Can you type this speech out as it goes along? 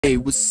Hey,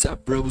 what's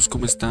up, bros?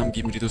 ¿Cómo están?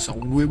 Bienvenidos a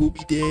un nuevo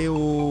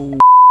video.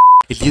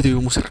 El día de hoy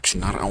vamos a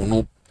reaccionar a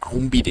un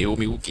video,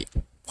 amigo, que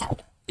wow,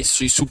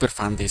 soy súper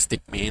fan de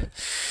este man.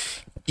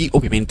 Y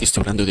obviamente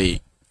estoy hablando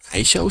de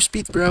I Show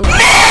Speed, bro.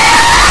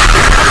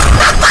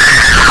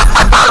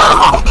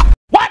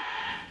 What?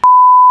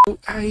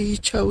 I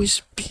Show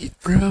Speed,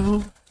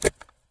 bro.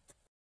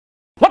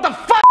 What the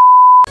fuck?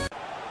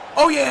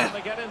 Oh yeah!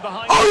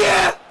 Oh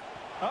yeah!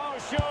 Oh,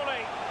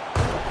 surely.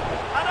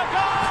 And a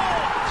goal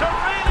to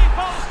really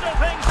bolster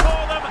things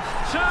for them.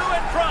 Two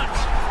in front.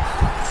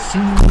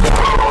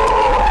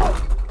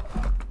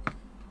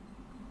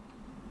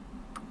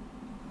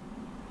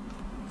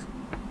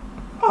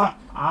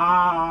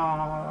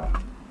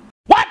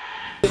 What?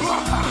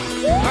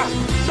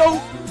 No!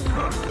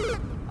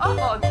 Oh,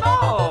 no.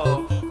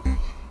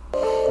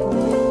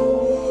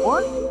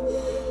 What?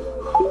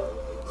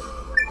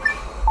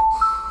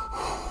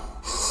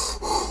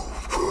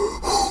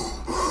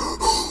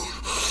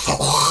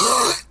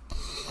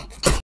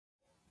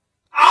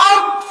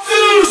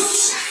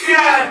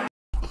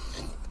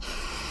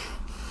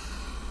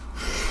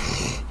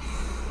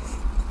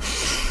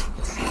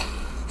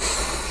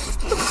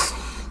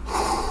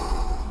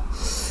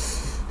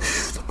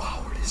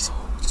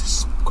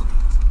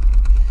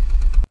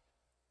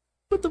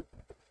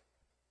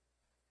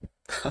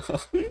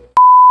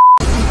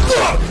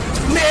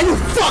 Man, you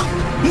fuck!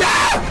 No!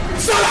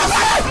 Shut up,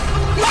 man!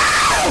 No!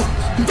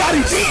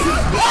 Daddy G!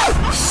 No!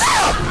 Shut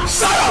up!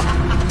 Shut up!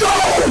 Go!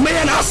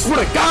 Man, I swear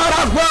to God, I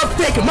love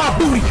taking my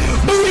booty!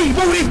 Booty,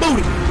 booty,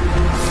 booty!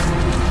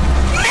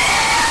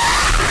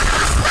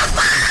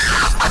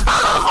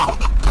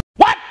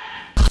 What?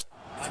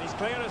 And he's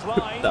clear as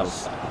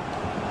lines.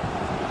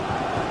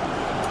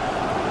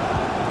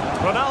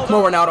 Ronaldo. Come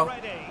on, Ronaldo.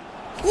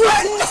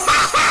 What?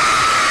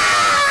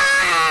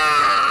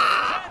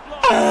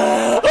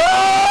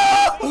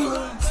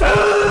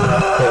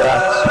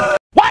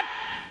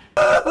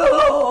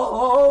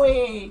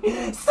 Sweet!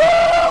 Sweet!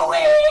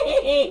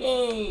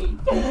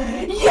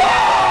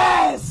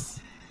 Yes!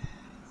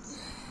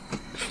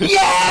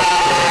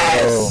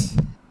 Yes!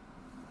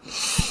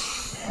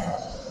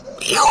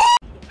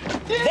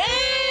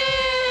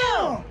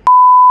 Damn!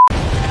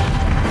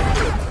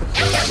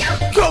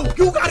 Go!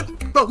 You got it!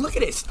 Bro, look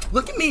at this!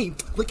 Look at me!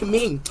 Look at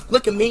me!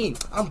 Look at me!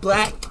 I'm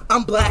black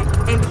and proud!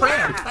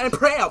 I'm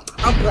proud!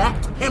 I'm black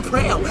and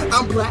proud!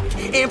 I'm black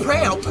and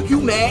proud! You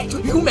mad?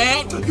 You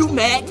mad? You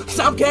mad? Cause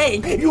I'm gay!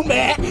 You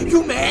mad?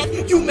 You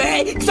mad? You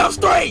mad? Cause I'm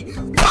straight!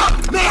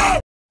 Fuck, man!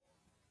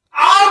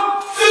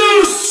 I'm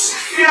too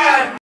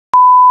scared!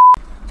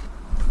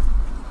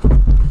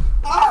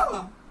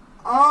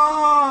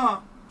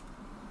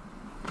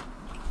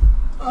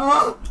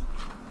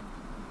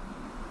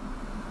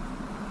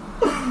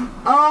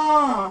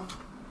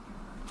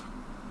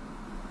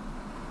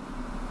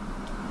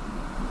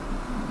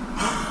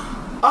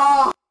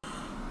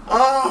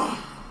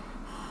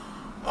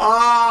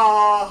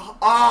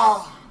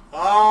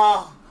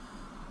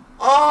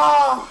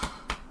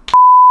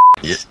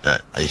 Yes,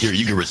 here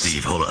you can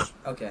receive. Hold on.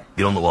 Okay.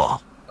 Get on the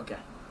wall. Okay.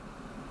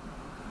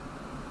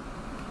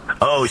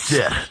 Oh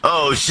shit.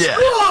 Oh shit.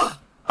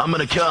 I'm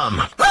gonna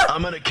come.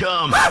 I'm gonna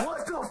come. I'm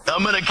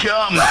gonna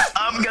come.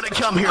 I'm gonna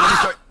come. Here, let me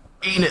start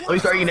eating it. Let me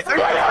start eating it.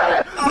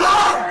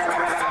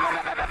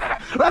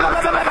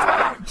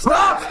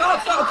 Stop!